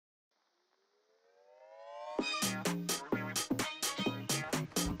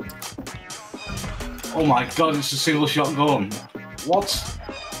Oh my god, it's a single shotgun. What?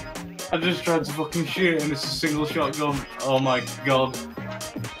 I just tried to fucking shoot and it's a single shotgun. Oh my god.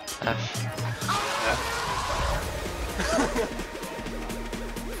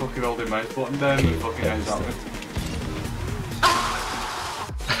 Fucking holding mouse button down and fucking hands at me.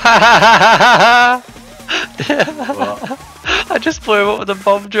 I just blew him up with a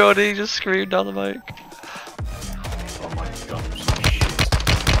bomb, Jordy. He just screamed down the mic. Oh my god, I'm so shit.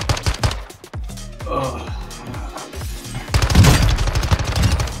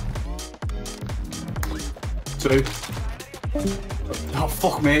 Two. Oh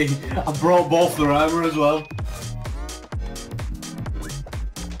fuck me, I brought both the armor as well.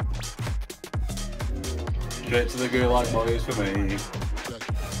 Straight to the gulag boys for me.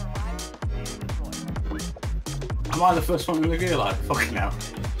 Am I the first one in the gulag? Fucking hell.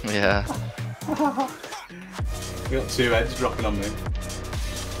 Yeah. We got two heads dropping on me.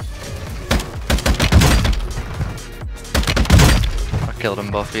 I killed them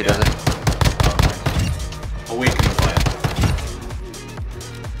both, he does it. A week in the player.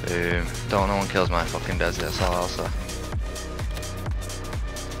 Boom. Don't no one kills my fucking desert, that's all I'll say.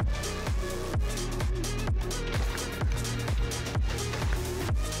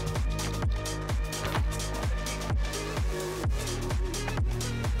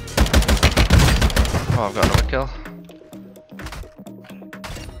 Oh, I've got another kill.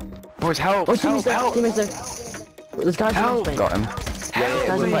 Boys, help! Oh, Help! Help! Team is there. This guy's Help! helping. Got him.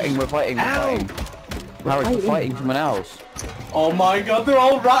 Yeah, we're fighting. We're fighting. Harry, we're fighting someone else. Oh my god, they're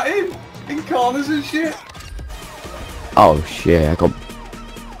all ratting in corners and shit. Oh shit! I got.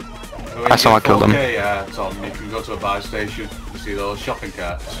 I saw I killed them. Yeah, Tom, you can go to a buy station. You see those shopping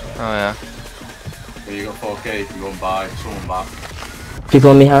carts. Oh yeah. When you got 4K, you can go and buy someone back.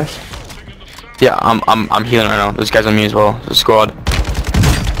 People on me, Harris. Yeah, I'm healing right now. There's guys on me as well. There's a squad.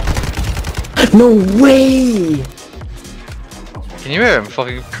 No way! Can you hear him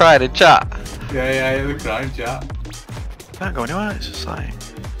fucking crying in chat? Yeah, they're crying, chat. Can't go anywhere. It's just like.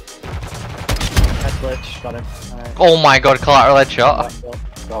 Head glitch, got him. Alright. Oh my god, collateral headshot.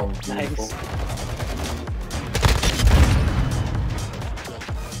 Nice.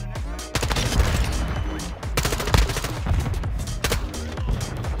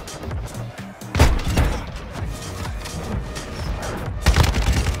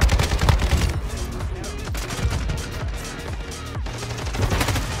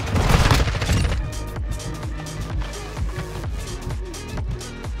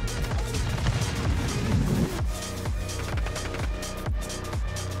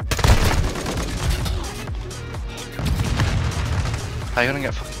 How are you gonna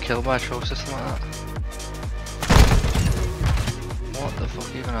get fucking killed by a troll system like that? What the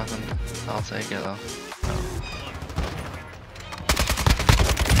fuck even happened? I'll take it though.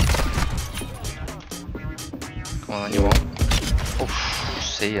 Come on then, you won't. Oof,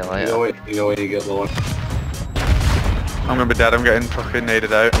 see you later. You know when you get low. I'm gonna be dead. I'm getting fucking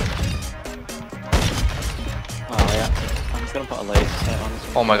naded out. Oh yeah. I'm just gonna put a laser set on this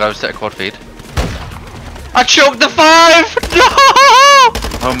one. Oh my god, I just hit a quad feed. I choked the 5! No!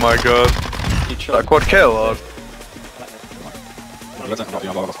 Oh my god. You Is that a quad kill or?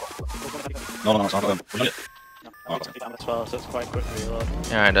 No, it's not them. As well, so it's quite quick reload.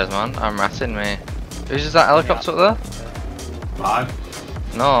 Alright, Desmond, I'm ratting me. Who's is that helicopter up there? Mine.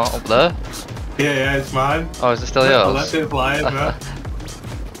 No, up there. Yeah, it's mine. Oh, is it still I yours? left it flying, man.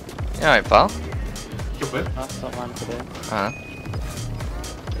 You alright, pal? Jump in. That's not mine today. Alright.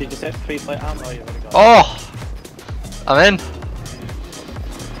 Did you just hit 3 plate ammo? You've already got it. Oh! I'm in.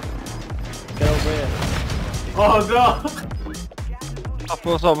 Get over here. Oh no!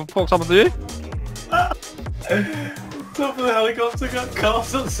 What's up with you? Top of the helicopter got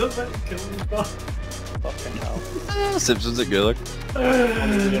caught on something. Fucking hell. Simpsons at Gulag. Oh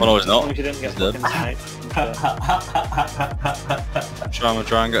no, he's not. As long as you didn't get He's dead. fucking sniped.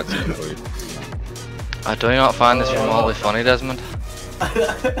 Try and get to you for you. I do not find this remotely funny, Desmond. I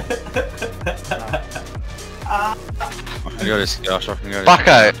can go this gosh, I can go this. Back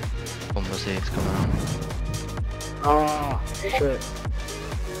out! Bumper seats coming on. Oh, shit.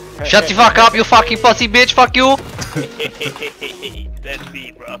 Shut the fuck up, you fucking pussy bitch, fuck you! Tell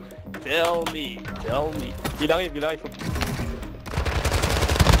me, bro. Tell me. You live.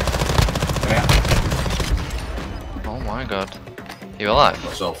 Oh my god. You alive?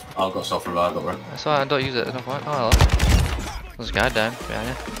 I've got self revive, don't worry. That's why I don't use it, there's no point. Oh, hello. There's a guy down behind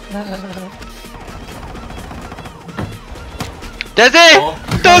you. Desi! Oh,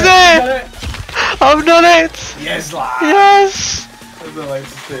 Desi! I've done it! Yes, lad! Yes! That's the way to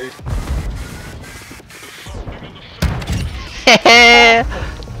see.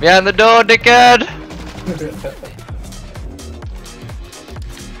 Behind the door, dickhead!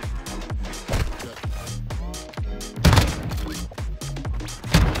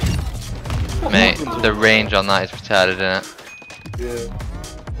 Mate, the range on that is retarded, innit? Yeah.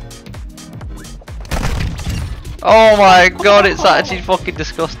 Oh my god, it's actually fucking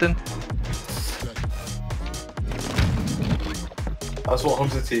disgusting. That's what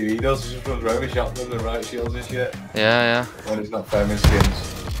Hunter TV does, he just runs around with shotguns and riot shields and shit. Yeah, When it's not famous skins.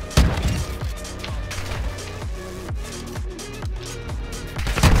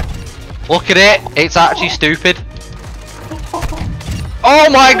 Look at it, it's actually stupid. Oh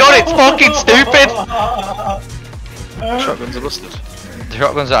my god, it's fucking stupid! Shotguns are busted. The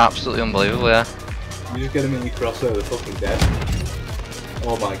shotguns are absolutely unbelievable, yeah. You just get him in your crossover, they're fucking dead.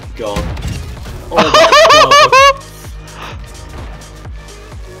 Oh my god. Oh my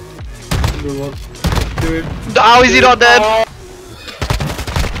god. Do him. How is he not dead?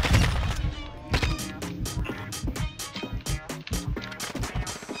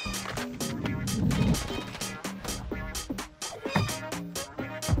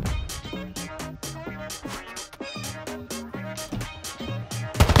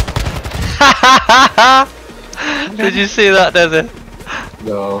 Did you see that, Desi?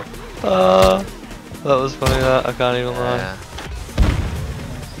 No. That was funny, that. I can't even lie. Yeah.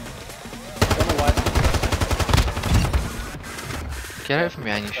 Get out from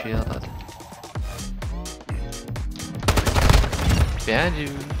behind your shield, lad. Behind you.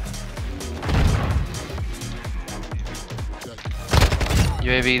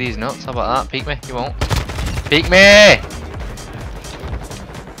 UAV these nuts, how about that? Peek me, you won't. Peek me!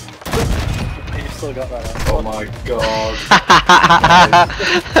 Still got that. Oh my god. I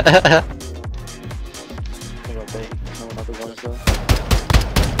got bait. No one other ones though.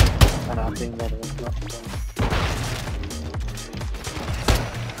 And I think the other one's not.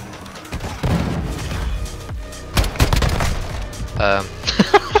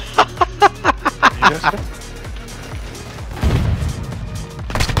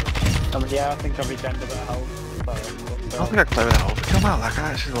 Yeah, I think I've regened a bit of health. I don't think I can play with health. Come on, that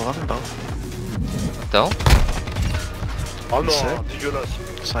guy actually will have them both. Don't? Oh no, did you not?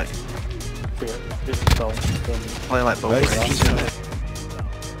 It's like, play like both ranges.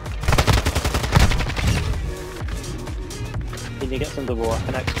 Can you get some double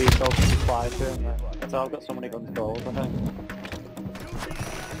weapon XP so I can fly to him? So I've got so many guns gold, I think.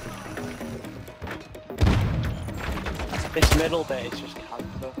 This middle bit is just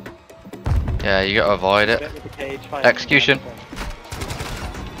cancer. Yeah, you gotta avoid it. Bit with the cage fight. Execution.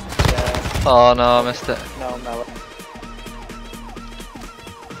 Yeah. Oh no, I missed it. No, no.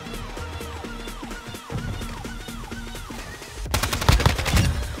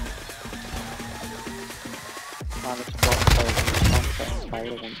 Man, it's blocked by the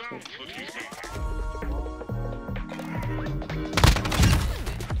spider one too.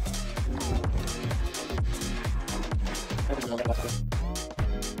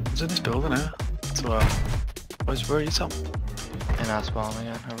 It's in this building here. So, where are you, Tom? In our spawn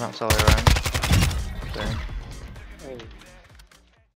again, I'm not all around. Okay. Hey.